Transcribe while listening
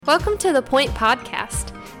Welcome to The Point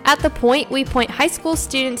Podcast. At The Point, we point high school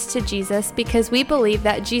students to Jesus because we believe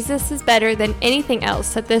that Jesus is better than anything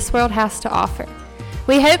else that this world has to offer.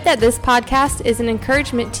 We hope that this podcast is an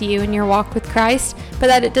encouragement to you in your walk with Christ, but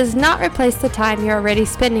that it does not replace the time you're already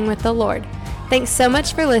spending with the Lord. Thanks so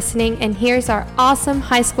much for listening, and here's our awesome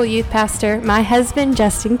high school youth pastor, my husband,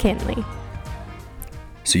 Justin Kinley.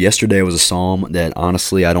 So yesterday was a psalm that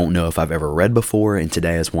honestly I don't know if I've ever read before, and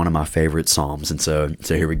today is one of my favorite psalms. And so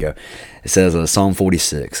here we go. It says Psalm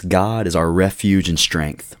 46, God is our refuge and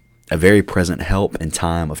strength, a very present help in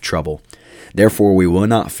time of trouble. Therefore we will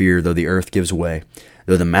not fear though the earth gives way,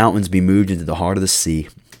 though the mountains be moved into the heart of the sea,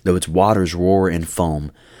 though its waters roar and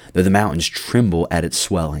foam, though the mountains tremble at its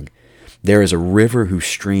swelling. There is a river whose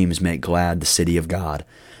streams make glad the city of God,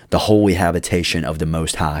 the holy habitation of the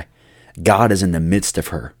Most High. God is in the midst of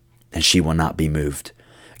her, and she will not be moved.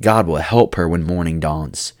 God will help her when morning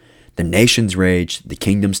dawns. The nations rage, the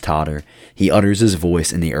kingdoms totter. He utters his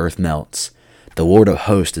voice, and the earth melts. The Lord of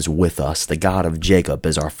hosts is with us. The God of Jacob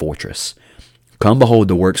is our fortress. Come behold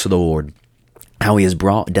the works of the Lord, how he has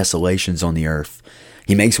brought desolations on the earth.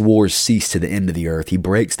 He makes wars cease to the end of the earth. He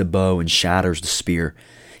breaks the bow and shatters the spear.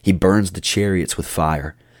 He burns the chariots with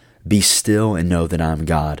fire. Be still and know that I am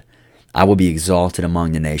God. I will be exalted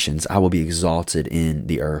among the nations. I will be exalted in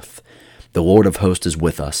the earth. The Lord of hosts is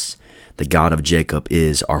with us. The God of Jacob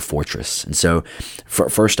is our fortress. And so,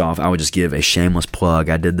 first off, I would just give a shameless plug.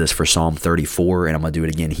 I did this for Psalm 34, and I'm going to do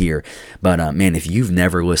it again here. But, man, if you've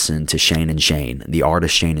never listened to Shane and Shane, the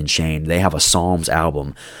artist Shane and Shane, they have a Psalms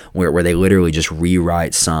album where they literally just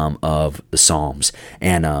rewrite some of the Psalms.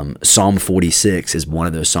 And Psalm 46 is one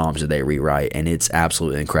of those Psalms that they rewrite, and it's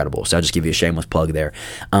absolutely incredible. So I'll just give you a shameless plug there.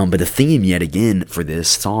 But the theme, yet again, for this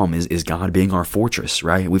Psalm is God being our fortress,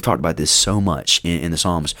 right? We've talked about this so much in the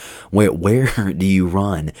Psalms. Where do you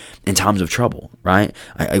run in times of trouble, right?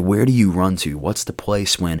 Where do you run to? What's the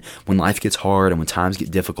place when life gets hard and when times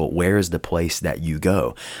get difficult? Where is the place that you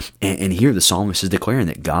go? And here the psalmist is declaring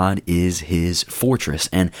that God is his fortress.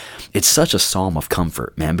 And it's such a psalm of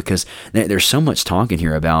comfort, man, because there's so much talking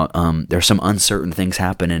here about there's some uncertain things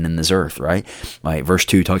happening in this earth, right? Like verse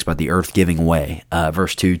 2 talks about the earth giving way.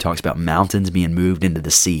 Verse 2 talks about mountains being moved into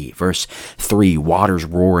the sea. Verse 3, waters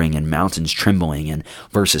roaring and mountains trembling. And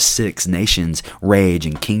verses 6, nations rage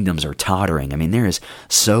and kingdoms are tottering. I mean, there is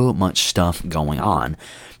so much stuff going on.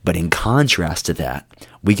 But in contrast to that,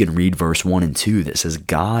 we can read verse 1 and 2 that says,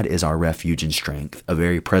 God is our refuge and strength, a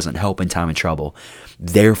very present help in time of trouble.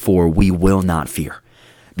 Therefore, we will not fear.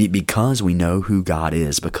 Because we know who God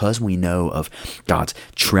is, because we know of God's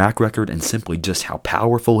track record and simply just how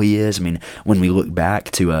powerful he is. I mean, when we look back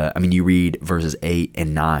to, you read verses 8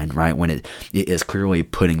 and 9, right? When it is clearly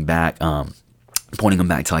pointing them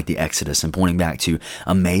back to like the Exodus and pointing back to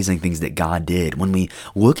amazing things that God did. When we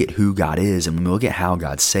look at who God is and when we look at how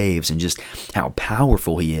God saves and just how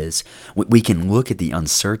powerful he is, we can look at the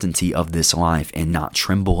uncertainty of this life and not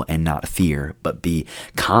tremble and not fear, but be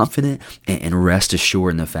confident and rest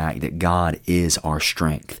assured in the fact that God is our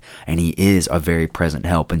strength and he is a very present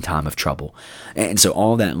help in time of trouble. And so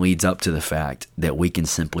all that leads up to the fact that we can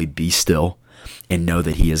simply be still and know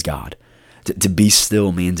that he is God. To be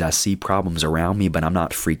still means I see problems around me, but I'm not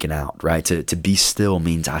freaking out, right? To be still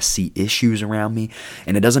means I see issues around me,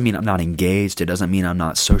 and it doesn't mean I'm not engaged. It doesn't mean I'm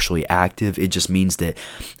not socially active. It just means that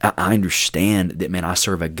I understand that, man, I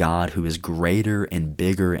serve a God who is greater and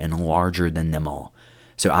bigger and larger than them all.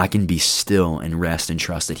 So I can be still and rest and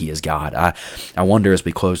trust that he is God. I wonder as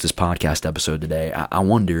we close this podcast episode today, I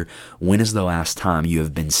wonder, when is the last time you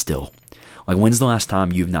have been still? Like, when's the last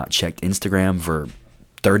time you've not checked Instagram for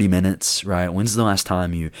 30 minutes, right? When's the last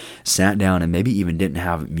time you sat down and maybe even didn't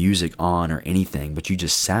have music on or anything, but you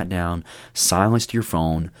just sat down, silenced your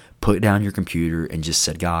phone, put down your computer, and just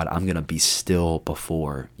said, God, I'm going to be still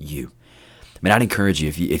before you. I mean, I'd encourage you,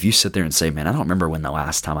 if you sit there and say, man, I don't remember when the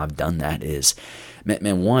last time I've done that is,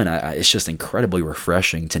 man, one, it's just incredibly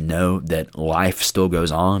refreshing to know that life still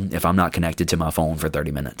goes on if I'm not connected to my phone for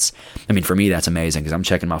 30 minutes. I mean, for me, that's amazing because I'm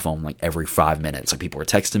checking my phone like every 5 minutes. Like, people are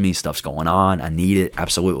texting me, stuff's going on, I need it,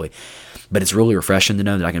 absolutely. But it's really refreshing to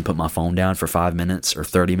know that I can put my phone down for 5 minutes or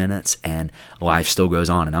 30 minutes and life still goes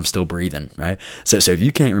on and I'm still breathing, right? So if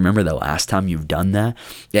you can't remember the last time you've done that,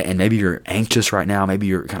 and maybe you're anxious right now, maybe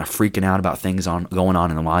you're kind of freaking out about things going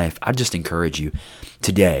on in life, I'd just encourage you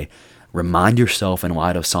today, remind yourself in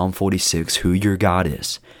light of Psalm 46 who your God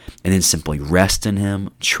is, and then simply rest in him,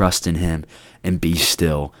 trust in him, and be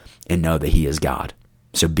still and know that he is God.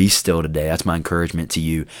 So be still today. That's my encouragement to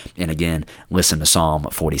you. And again, listen to Psalm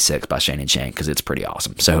 46 by Shane and Shane because it's pretty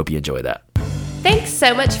awesome. So I hope you enjoy that. Thanks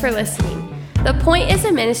so much for listening. The Point is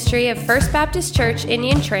a ministry of First Baptist Church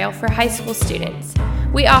Indian Trail for high school students.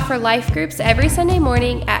 We offer life groups every Sunday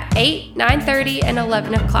morning at 8, 9:30, and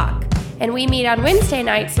 11 o'clock, and we meet on Wednesday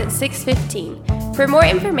nights at 6:15. For more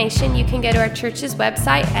information, you can go to our church's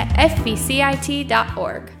website at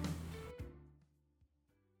fbcit.org.